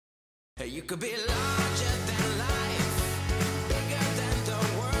You could be larger than life, bigger than the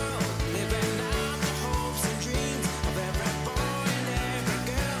world, living out the hopes and dreams of every boy and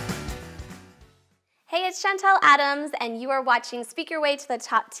every girl. Hey, it's Chantel Adams, and you are watching Speak Your Way to the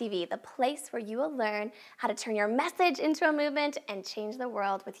Top TV, the place where you will learn how to turn your message into a movement and change the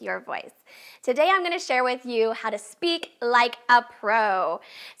world with your voice. Today, I'm going to share with you how to speak like a pro.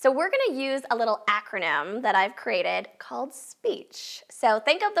 So we're going to use a little acronym that I've created called SPEECH. So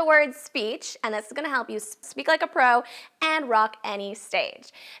think of the word speech, and this is going to help you speak like a pro and rock any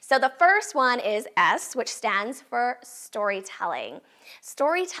stage. So the first one is S, which stands for storytelling.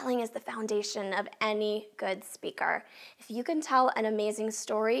 Storytelling is the foundation of any good speaker. If you can tell an amazing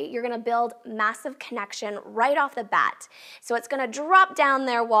story, you're going to build massive connection right off the bat. So it's going to drop down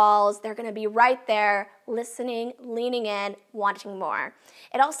their walls. They're going to be right there, listening, leaning in, wanting more.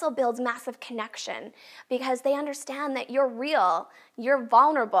 It also builds massive connection because they understand that you're real, you're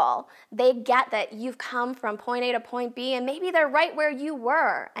vulnerable. They get that you've come from point A to point B, and maybe they're right where you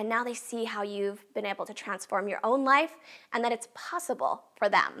were, and now they see how you've been able to transform your own life and that it's possible for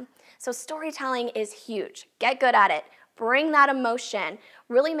them. So storytelling is huge. Get good at it. Bring that emotion.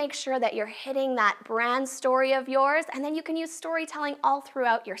 Really make sure that you're hitting that brand story of yours, and then you can use storytelling all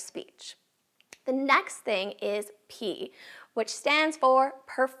throughout your speech. The next thing is P, which stands for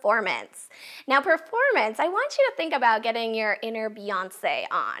performance. Now, performance, I want you to think about getting your inner Beyonce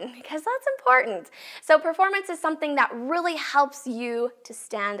on, because that's important. So performance is something that really helps you to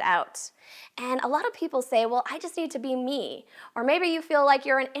stand out. And a lot of people say, well, I just need to be me. Or maybe you feel like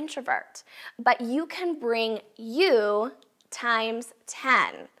you're an introvert, but you can bring you times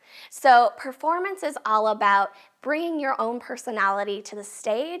 10. So performance is all about bringing your own personality to the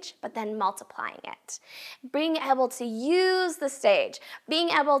stage, but then multiplying it. Being able to use the stage, being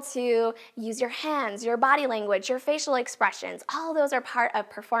able to use your hands, your body language, your facial expressions, all those are part of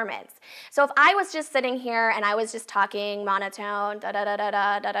performance. So if I was just sitting here and I was just talking monotone,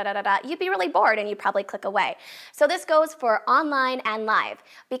 da-da-da-da-da-da-da-da-da, you'd be really bored and you'd probably click away. So this goes for online and live.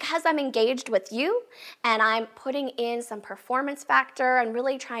 Because I'm engaged with you and I'm putting in some performance factor and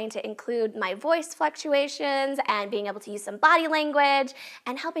really trying to include my voice fluctuations and being able to use some body language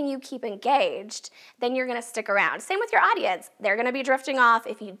and helping you keep engaged, then you're gonna stick around. Same with your audience. They're gonna be drifting off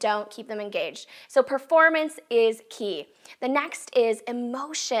if you don't keep them engaged. So performance is key. The next is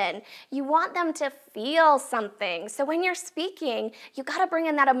emotion. You want them to feel something. So when you're speaking, you gotta bring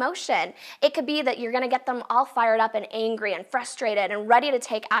in that emotion. It could be that you're gonna get them all fired up and angry and frustrated and ready to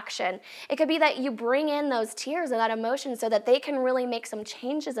take action. It could be that you bring in those tears and that emotion so that they can really make some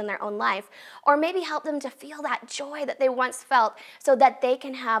changes in their own life, or maybe help them to feel that joy that they once felt so that they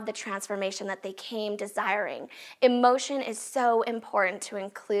can have the transformation that they came desiring. Emotion is so important to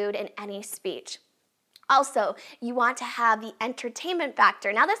include in any speech. Also, you want to have the entertainment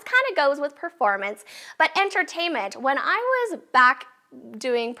factor. Now, this kind of goes with performance, but entertainment. When I was back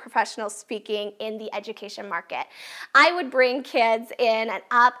doing professional speaking in the education market, I would bring kids in and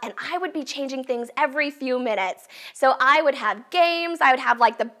up, and I would be changing things every few minutes. So I would have games. I would have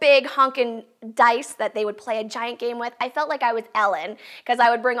like the big honkin' dice that they would play a giant game with. I felt like I was Ellen because I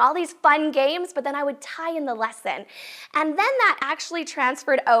would bring all these fun games, but then I would tie in the lesson. And then that actually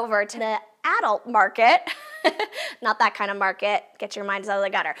transferred over to the adult market, not that kind of market, get your minds out of the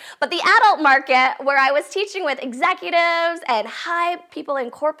gutter, but the adult market where I was teaching with executives and high people in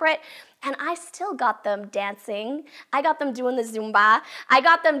corporate, and I still got them dancing. I got them doing the Zumba. I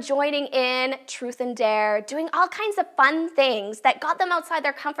got them joining in Truth and Dare, doing all kinds of fun things that got them outside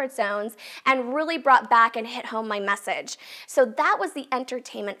their comfort zones and really brought back and hit home my message. So that was the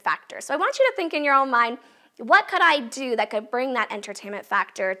entertainment factor. So I want you to think in your own mind, what could I do that could bring that entertainment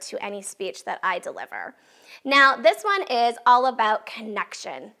factor to any speech that I deliver? Now, this one is all about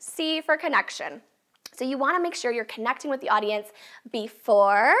connection. C for connection. So you want to make sure you're connecting with the audience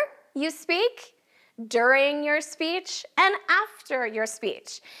before you speak, during your speech, and after your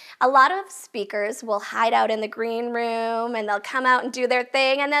speech. A lot of speakers will hide out in the green room and they'll come out and do their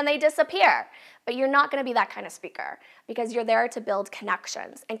thing and then they disappear. But you're not going to be that kind of speaker because you're there to build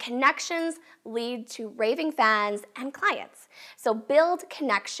connections. And connections lead to raving fans and clients. So build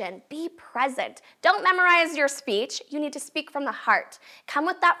connection, be present. Don't memorize your speech. You need to speak from the heart. Come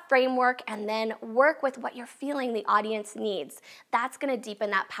with that framework and then work with what you're feeling the audience needs. That's going to deepen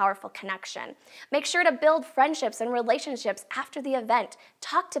that powerful connection. Make sure to build friendships and relationships after the event.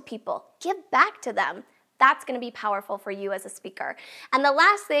 Talk to people. Give back to them. That's going to be powerful for you as a speaker. And the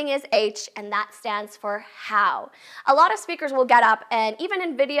last thing is H, and that stands for how. A lot of speakers will get up and even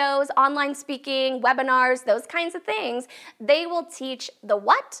in videos, online speaking, webinars, those kinds of things, they will teach the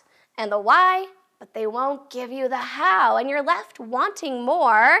what and the why, but they won't give you the how. And you're left wanting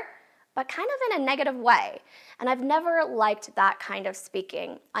more, but kind of in a negative way. And I've never liked that kind of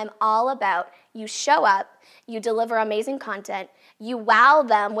speaking. I'm all about you show up, you deliver amazing content, you wow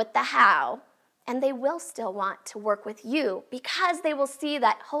them with the how, and they will still want to work with you because they will see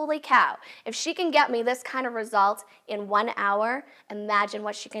that, holy cow, if she can get me this kind of result in 1 hour, imagine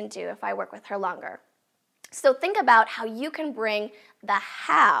what she can do if I work with her longer. So think about how you can bring the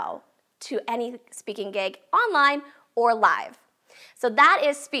how to any speaking gig, online or live. So that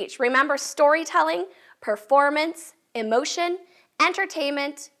is speech. Remember, storytelling, performance, emotion,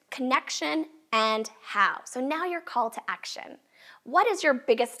 entertainment, connection, and how. So now your call to action. What is your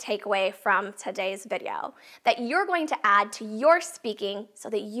biggest takeaway from today's video that you're going to add to your speaking so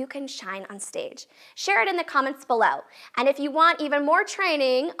that you can shine on stage? Share it in the comments below. And if you want even more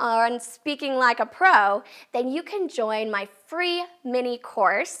training on speaking like a pro, then you can join my free mini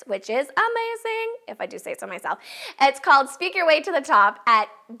course, which is amazing, if I do say so myself. It's called Speak Your Way to the Top at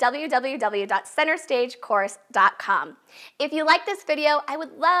www.centerstagecourse.com. If you like this video, I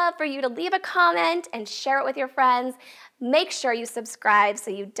would love for you to leave a comment and share it with your friends. Make sure you subscribe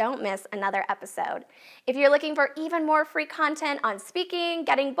so you don't miss another episode. If you're looking for even more free content on speaking,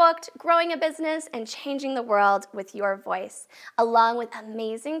 getting booked, growing a business, and changing the world with your voice, along with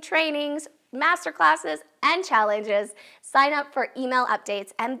amazing trainings, masterclasses, and challenges, sign up for email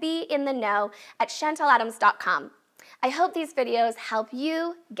updates and be in the know at chantaladams.com. I hope these videos help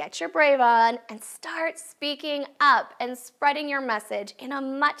you get your brave on and start speaking up and spreading your message in a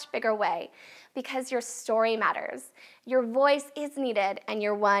much bigger way, because your story matters. Your voice is needed and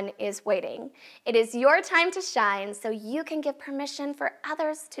your one is waiting. It is your time to shine so you can give permission for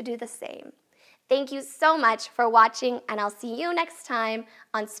others to do the same. Thank you so much for watching, and I'll see you next time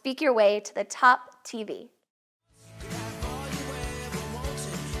on Speak Your Way to the Top TV.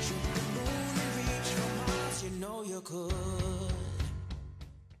 You know you could.